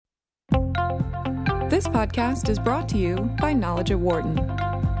This podcast is brought to you by Knowledge at Wharton.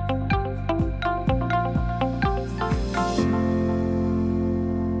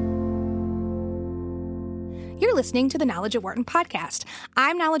 You're listening to the Knowledge at Wharton podcast.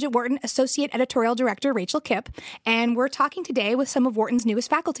 I'm Knowledge at Wharton Associate Editorial Director Rachel Kipp, and we're talking today with some of Wharton's newest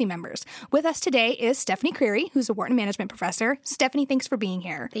faculty members. With us today is Stephanie Creary, who's a Wharton Management Professor. Stephanie, thanks for being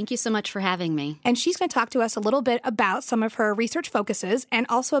here. Thank you so much for having me. And she's going to talk to us a little bit about some of her research focuses and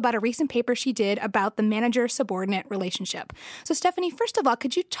also about a recent paper she did about the manager-subordinate relationship. So, Stephanie, first of all,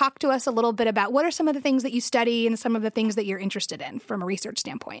 could you talk to us a little bit about what are some of the things that you study and some of the things that you're interested in from a research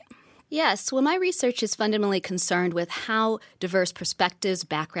standpoint? Yes, well, my research is fundamentally concerned with how diverse perspectives,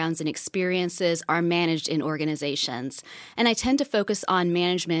 backgrounds, and experiences are managed in organizations. And I tend to focus on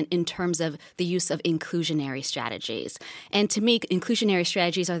management in terms of the use of inclusionary strategies. And to me, inclusionary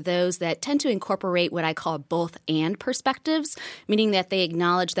strategies are those that tend to incorporate what I call both and perspectives, meaning that they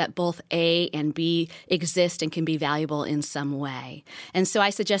acknowledge that both A and B exist and can be valuable in some way. And so I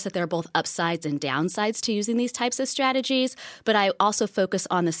suggest that there are both upsides and downsides to using these types of strategies, but I also focus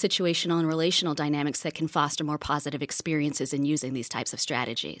on the situational and relational dynamics that can foster more positive experiences in using these types of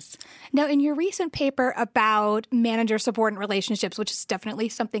strategies. Now, in your recent paper about manager-subordinate relationships, which is definitely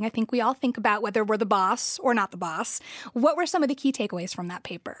something I think we all think about, whether we're the boss or not the boss, what were some of the key takeaways from that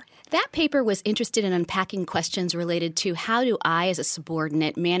paper? That paper was interested in unpacking questions related to how do I, as a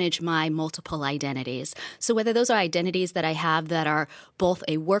subordinate, manage my multiple identities. So whether those are identities that I have that are both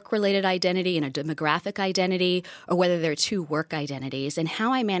a work-related identity and a demographic identity, or whether they're two work identities, and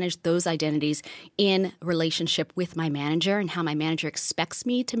how I manage those identities in relationship with my manager and how my manager expects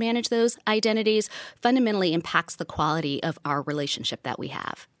me to manage those identities fundamentally impacts the quality of our relationship that we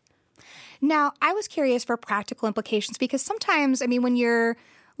have. Now, I was curious for practical implications because sometimes, when you're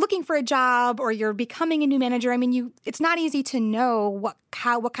looking for a job or you're becoming a new manager, it's not easy to know what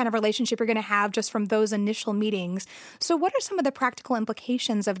kind of relationship you're going to have just from those initial meetings. So what are some of the practical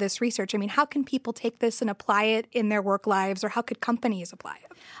implications of this research? How can people take this and apply it in their work lives, or how could companies apply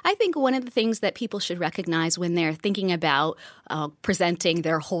it? I think one of the things that people should recognize when they're thinking about presenting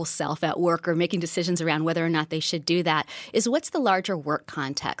their whole self at work or making decisions around whether or not they should do that is what's the larger work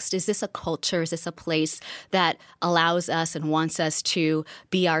context? Is this a culture? Is this a place that allows us and wants us to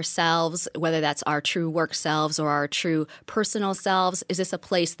be ourselves, whether that's our true work selves or our true personal selves? Is this a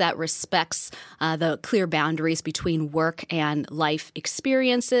place that respects the clear boundaries between work and life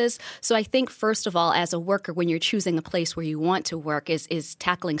experiences? So I think, first of all, as a worker, when you're choosing a place where you want to work is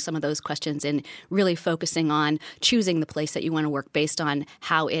tackling some of those questions and really focusing on choosing the place that you want to work based on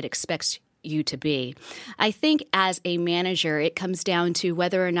how it expects you to be. I think as a manager, it comes down to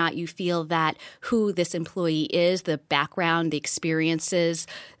whether or not you feel that who this employee is, the background, the experiences,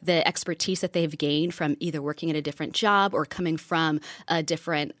 the expertise that they've gained from either working at a different job or coming from a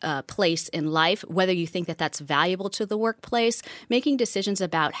different place in life, whether you think that that's valuable to the workplace, making decisions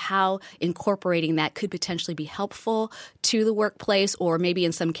about how incorporating that could potentially be helpful to the workplace, or maybe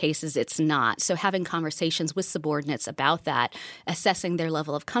in some cases it's not. So having conversations with subordinates about that, assessing their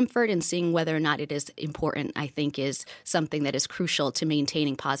level of comfort and seeing whether or not it is important, I think, is something that is crucial to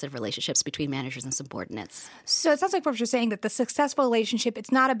maintaining positive relationships between managers and subordinates. So it sounds like what you're saying, that the successful relationship, it's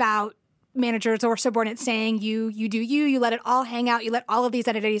not about managers or subordinates saying you do you let it all hang out, you let all of these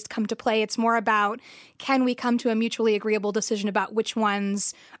identities come to play. It's more about, can we come to a mutually agreeable decision about which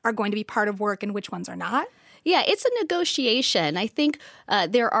ones are going to be part of work and which ones are not? Yeah, it's a negotiation. I think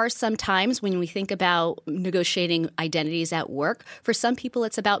there are some times when we think about negotiating identities at work. For some people,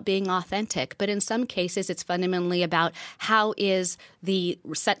 it's about being authentic. But in some cases, it's fundamentally about how is the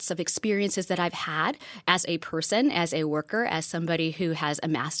sets of experiences that I've had as a person, as a worker, as somebody who has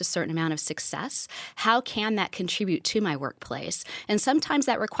amassed a certain amount of success, how can that contribute to my workplace? And sometimes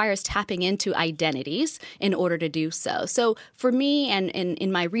that requires tapping into identities in order to do so. So for me and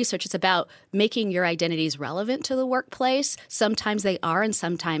in my research, it's about making your identities relevant to the workplace. Sometimes they are and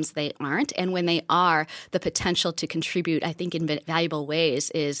sometimes they aren't. And when they are, the potential to contribute, I think, in valuable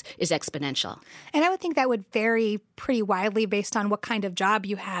ways is exponential. And I would think that would vary pretty widely based on what kind of job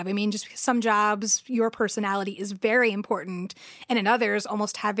you have. Just because some jobs, your personality is very important, and in others,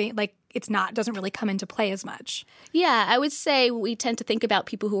 almost having doesn't really come into play as much. Yeah, I would say we tend to think about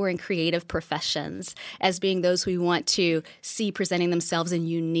people who are in creative professions as being those who we want to see presenting themselves in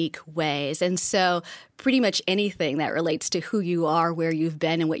unique ways. And so pretty much anything that relates to who you are, where you've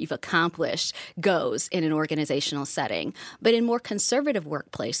been, and what you've accomplished goes in an organizational setting. But in more conservative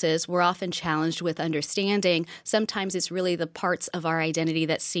workplaces, we're often challenged with understanding sometimes it's really the parts of our identity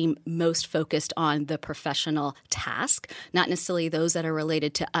that seem most focused on the professional task, not necessarily those that are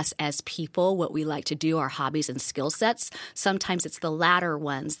related to us as as people, what we like to do, our hobbies and skill sets. Sometimes it's the latter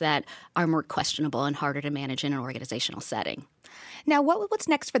ones that are more questionable and harder to manage in an organizational setting. Now, what's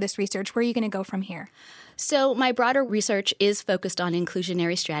next for this research? Where are you going to go from here? So my broader research is focused on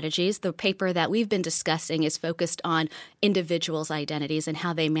inclusionary strategies. The paper that we've been discussing is focused on individuals' identities and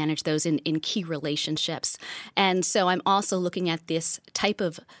how they manage those in key relationships. And so I'm also looking at this type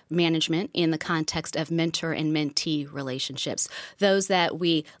of management in the context of mentor and mentee relationships, those that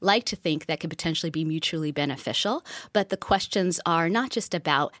we like to think that could potentially be mutually beneficial. But the questions are not just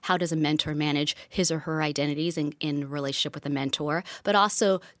about how does a mentor manage his or her identities in relationship with a mentor, but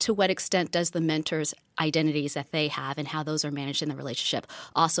also to what extent does the mentor's identities that they have and how those are managed in the relationship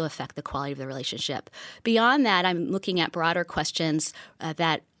also affect the quality of the relationship. Beyond that, I'm looking at broader questions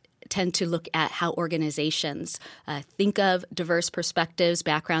that tend to look at how organizations think of diverse perspectives,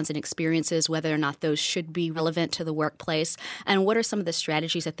 backgrounds, and experiences, whether or not those should be relevant to the workplace, and what are some of the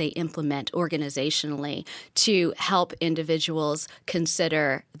strategies that they implement organizationally to help individuals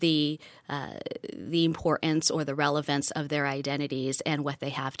consider the importance or the relevance of their identities and what they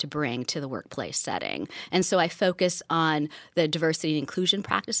have to bring to the workplace setting. And so I focus on the diversity and inclusion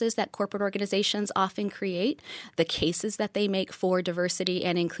practices that corporate organizations often create, the cases that they make for diversity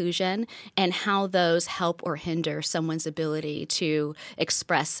and inclusion, and how those help or hinder someone's ability to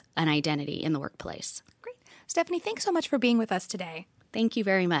express an identity in the workplace. Great. Stephanie, thanks so much for being with us today. Thank you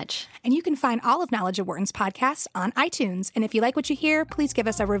very much. And you can find all of Knowledge at Wharton's podcasts on iTunes. And if you like what you hear, please give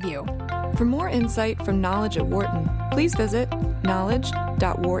us a review. For more insight from Knowledge at Wharton, please visit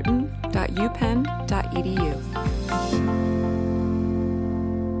knowledge.wharton.upenn.edu.